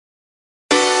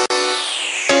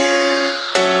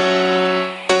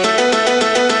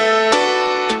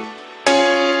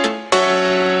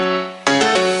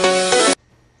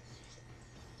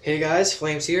Hey guys,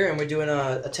 Flames here, and we're doing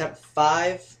attempt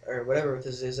 5, or whatever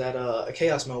this is, at a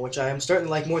Chaos mode, which I am starting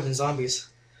to like more than zombies.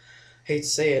 Hate to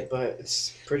say it, but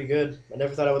it's pretty good. I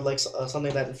never thought I would like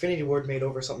something that Infinity Ward made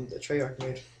over something that Treyarch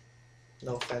made.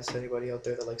 No offense to anybody out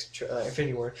there that likes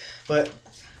Infinity Ward, but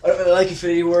I don't really like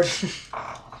Infinity Ward.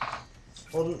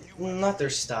 Well, not their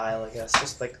style, I guess,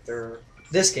 just like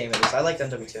this game at least. I like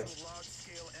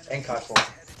MW2 and COD 4,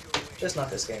 just not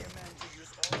this game.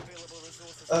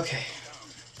 Okay.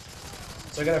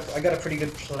 So I got a pretty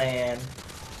good plan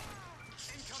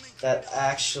that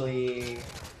actually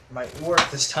might work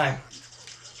this time.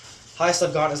 Highest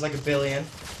I've gotten is like a billion,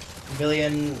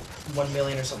 1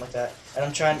 million or something like that. And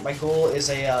I'm trying. My goal is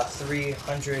a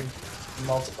 300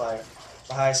 multiplier.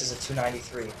 The highest is a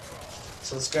 293.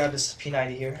 So let's grab this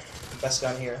P90 here, the best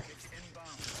gun here.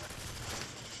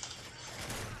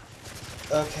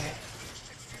 Okay.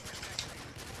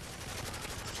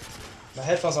 My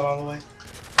headphones are on the way.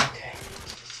 Okay.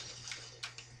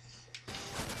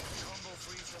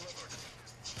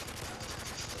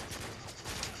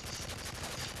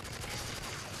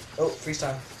 Oh, freeze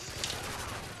time.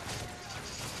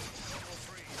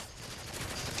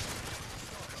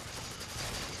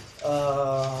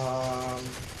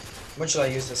 When should I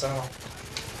use this? I don't know.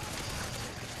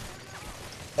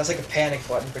 That's like a panic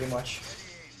button, pretty much.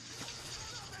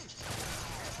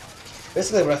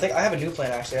 Basically, what I have a new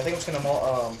plan actually. I think I'm just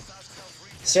gonna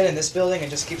stand in this building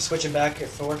and just keep switching back and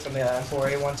forth from the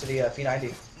M4A1 to the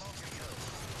P90.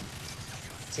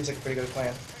 Seems like a pretty good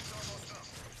plan.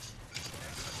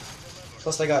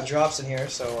 Plus, I got drops in here,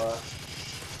 so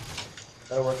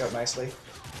that'll work out nicely.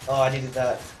 Oh, I needed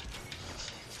that.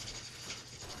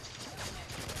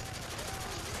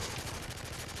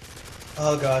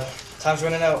 Oh god, time's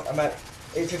running out. I'm at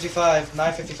 8:55,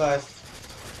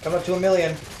 9:55, coming up to 1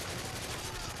 million.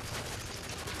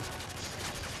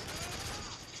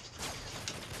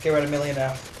 Okay, we're at 1 million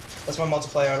now. That's my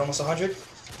multiplier at almost 100.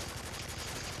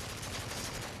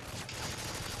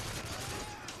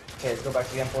 Okay, let's go back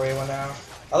to the M4A1 now.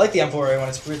 I like the M4A1,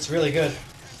 it's really good.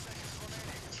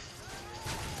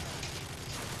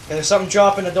 Okay, there's something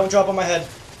dropping, and don't drop on my head.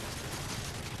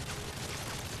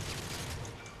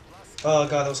 Oh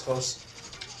god, that was close.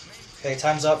 Okay,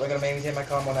 time's up. I gotta maintain my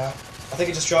combo now. I think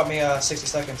it just dropped me 60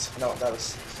 seconds. No,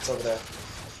 it's over there.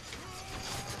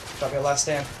 Dropped me a last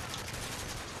stand.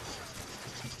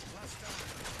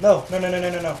 No.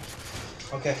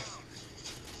 Okay.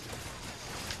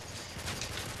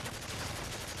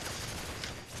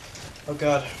 Oh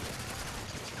god.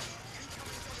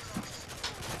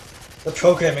 The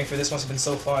programming for this must have been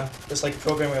so fun. Just like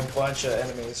programming a bunch of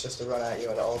enemies just to run at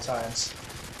you at all times.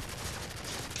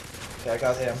 Okay, I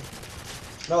got him.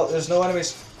 No, there's no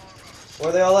enemies. Where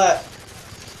are they all at?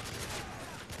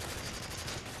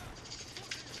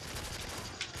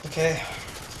 Okay.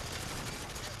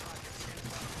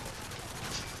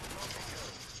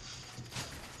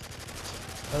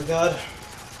 Oh god.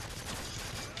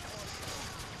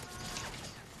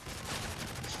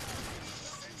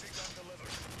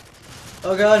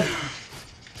 Oh god.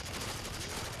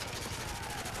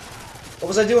 What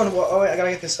was I doing? Oh wait, I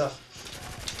gotta get this stuff.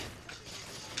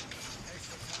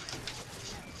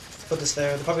 Put this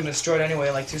there. They're probably gonna destroy it anyway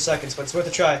in like 2 seconds, but it's worth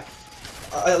a try.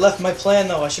 I left my plan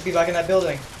though. I should be back in that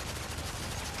building.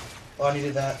 Oh, I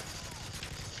needed that.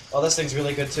 Oh, this thing's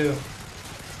really good too.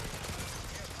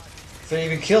 If it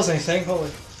even kills anything,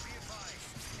 holy.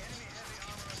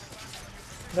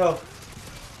 No.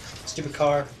 Stupid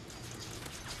car.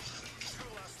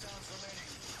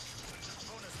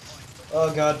 Oh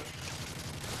god.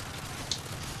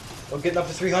 We're getting up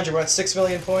to 300. We're at 6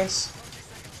 million points.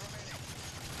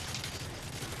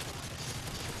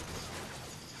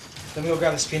 Let me go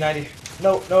grab this P90.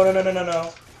 No.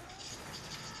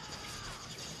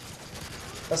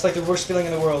 That's like the worst feeling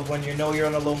in the world when you know you're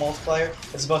on a low multiplier.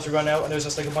 It's about to run out, and there's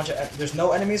just like a bunch of there's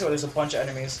no enemies, or there's a bunch of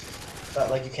enemies that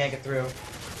like you can't get through.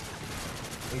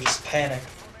 You just panic.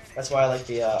 That's why I like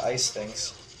the ice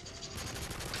things.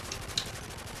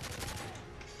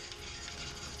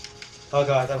 Oh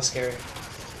god, that was scary.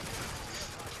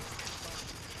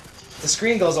 The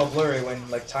screen goes all blurry when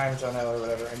like times run out or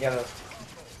whatever, and you gotta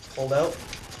hold out.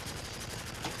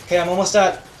 Okay, I'm almost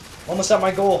at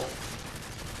my goal.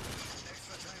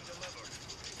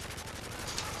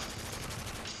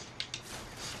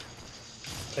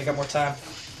 Okay, got more time.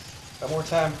 Got more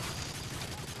time.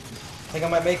 I think I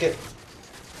might make it.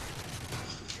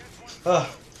 Ugh.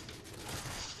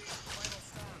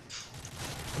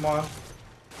 Come on.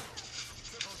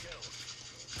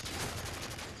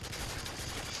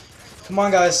 Come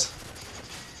on, guys.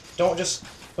 Don't just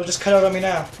cut out on me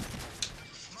now.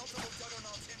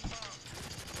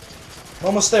 I'm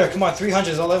almost there. Come on,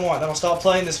 300 is all I want. Then I'll stop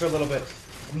playing this for a little bit.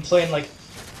 I've been playing like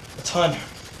a ton.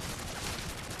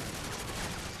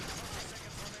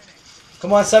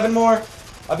 Come on, 7 more.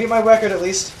 I'll beat my record at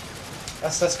least.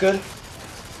 That's good.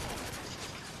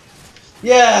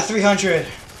 Yeah, 300.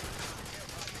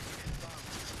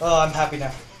 Oh, I'm happy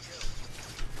now.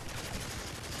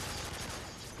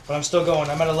 But I'm still going.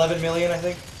 I'm at 11 million, I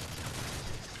think.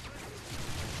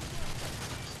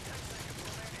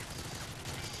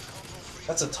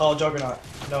 That's a tall juggernaut.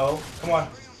 No, come on.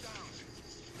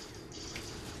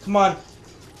 Come on.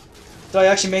 Did I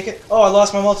actually make it? Oh, I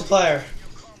lost my multiplier.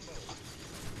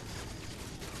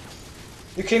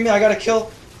 You kidding me? I gotta kill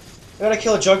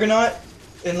a juggernaut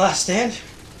in Last Stand?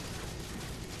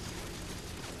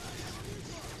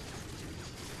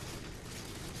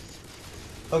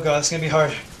 Oh god, it's gonna be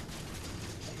hard.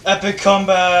 Epic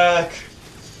comeback!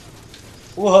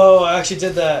 Whoa, I actually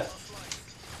did that.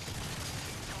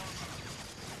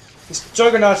 These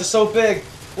juggernauts are so big.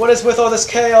 What is with all this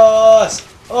chaos?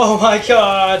 Oh my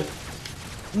god!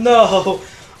 No!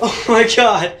 Oh my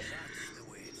god!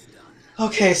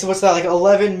 Okay, so what's that, like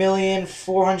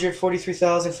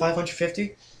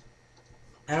 11,443,550?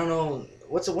 I don't know,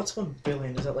 what's 1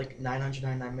 billion? Is that like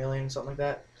 999 million, something like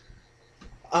that?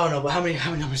 I don't know, but how many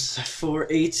numbers is that? 4,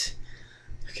 8?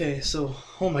 Okay, so,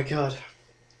 oh my god.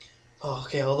 Oh,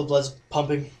 okay, all the blood's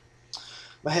pumping.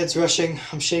 My head's rushing,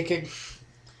 I'm shaking.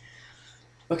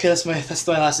 Okay, that's my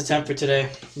last attempt for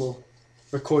today. Well,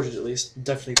 recorded at least.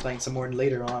 Definitely playing some more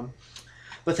later on.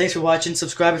 But thanks for watching.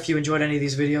 Subscribe if you enjoyed any of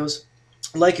these videos.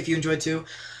 Like if you enjoyed too.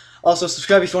 Also,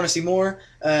 subscribe if you want to see more.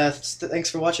 Thanks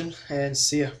for watching, and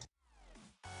see ya.